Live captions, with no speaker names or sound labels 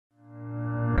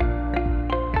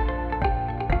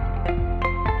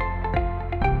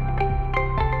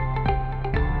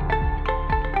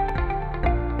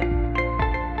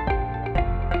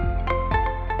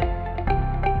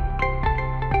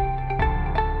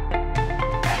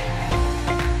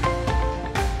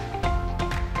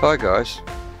Hi guys,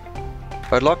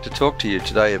 I'd like to talk to you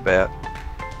today about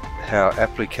how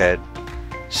AppliCad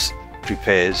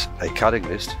prepares a cutting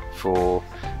list for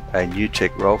a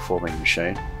NewTek roll forming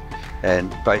machine,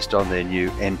 and based on their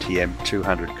new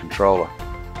NTM200 controller.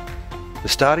 The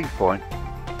starting point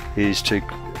is to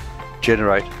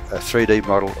generate a 3D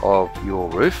model of your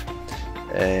roof,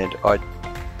 and I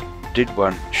did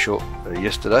one short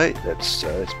yesterday. Let's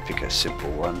pick a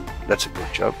simple one. That's a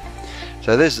good job.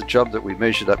 So there's the job that we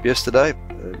measured up yesterday.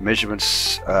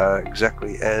 Measurements are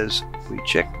exactly as we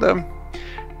checked them.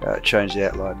 Change the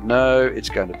outline. No, it's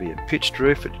going to be a pitched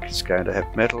roof. It's going to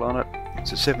have metal on it.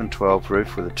 It's a 712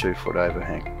 roof with a 2-foot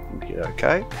overhang. We hit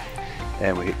OK,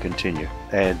 and we hit continue,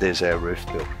 and there's our roof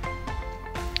built.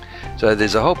 So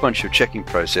there's a whole bunch of checking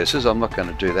processes. I'm not going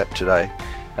to do that today,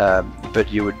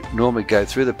 but you would normally go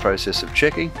through the process of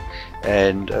checking,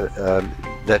 and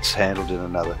that's handled in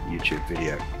another YouTube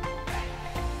video.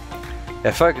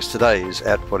 Our focus today is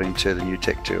outputting to the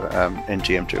NewTek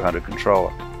NTM200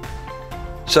 controller.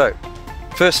 So,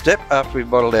 first step after we've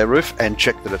modeled our roof and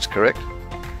checked that it's correct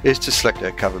is to select our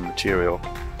cover material.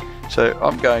 So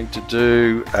I'm going to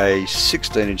do a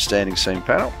 16-inch standing seam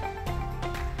panel,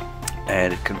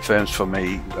 and it confirms for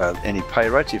me any pay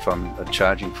rates if I'm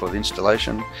charging for the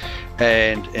installation,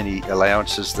 and any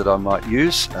allowances that I might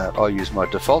use. I'll use my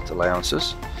default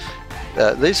allowances.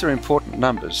 These are important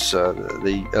numbers.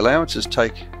 The allowances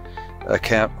take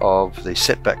account of the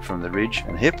setback from the ridge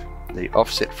and hip, the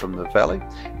offset from the valley,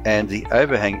 and the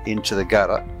overhang into the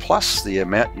gutter, plus the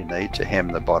amount you need to hem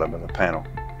the bottom of the panel.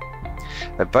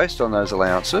 Now, based on those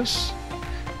allowances,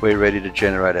 we're ready to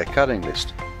generate our cutting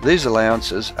list. These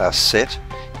allowances are set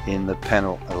in the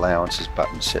panel allowances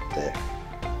button set there.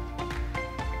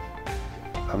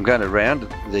 I'm going to round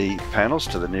the panels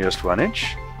to the nearest 1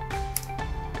 inch.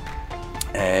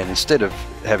 And instead of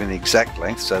having the exact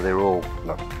length, so they're all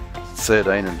like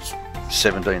 13 and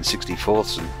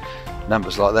 17/64ths and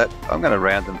numbers like that, I'm going to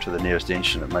round them to the nearest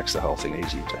inch, and it makes the whole thing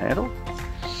easier to handle.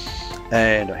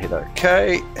 And I hit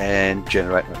OK and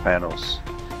generate my panels.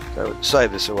 So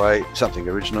save this away, something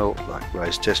original like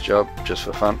Ray's test job, just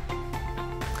for fun.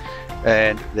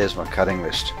 And there's my cutting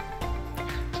list.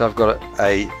 So I've got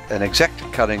an exact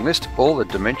cutting list. All the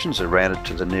dimensions are rounded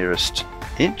to the nearest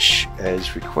inch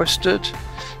as requested.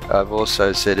 I've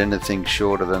also said anything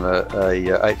shorter than a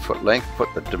 8-foot length,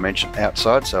 put the dimension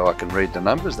outside so I can read the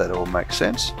numbers. That all makes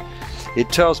sense. It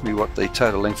tells me what the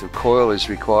total length of coil is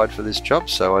required for this job,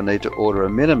 so I need to order a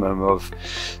minimum of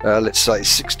let's say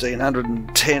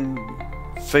 1610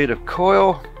 feet of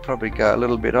coil. Probably go a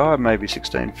little bit higher, maybe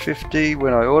 1650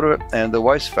 when I order it, and the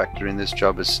waste factor in this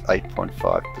job is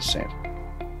 8.5%.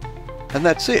 And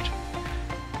that's it.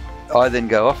 I then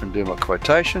go off and do my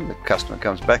quotation. The customer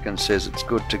comes back and says it's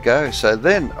good to go. So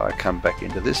then I come back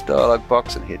into this dialog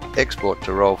box and hit export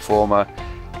to roll former,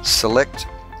 select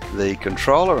the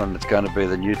controller, and it's going to be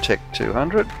the NewTek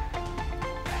 200.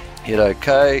 Hit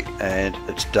OK, and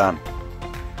it's done.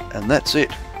 And that's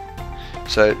it.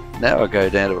 So now I go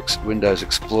down to Windows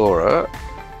Explorer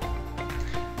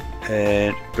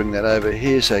and bring that over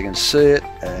here so you can see it,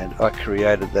 and I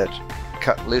created that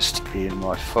cut list in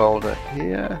my folder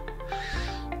here.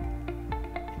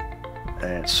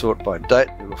 And sort by date,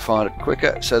 we will find it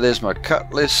quicker. So there's my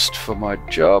cut list for my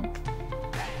job.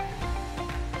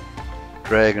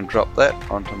 Drag and drop that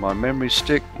onto my memory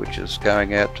stick, which is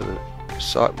going out to the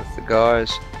site with the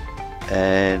guys,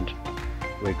 and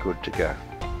we're good to go.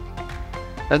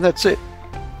 And that's it.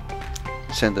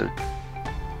 Send the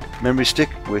memory stick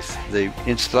with the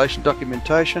installation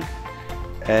documentation,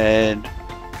 and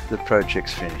the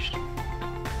project's finished.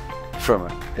 From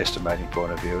an estimating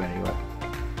point of view anyway.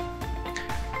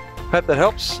 Hope that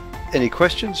helps. Any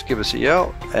questions, give us a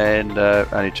yell, and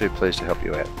only too pleased to help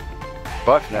you out.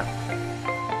 Bye for now.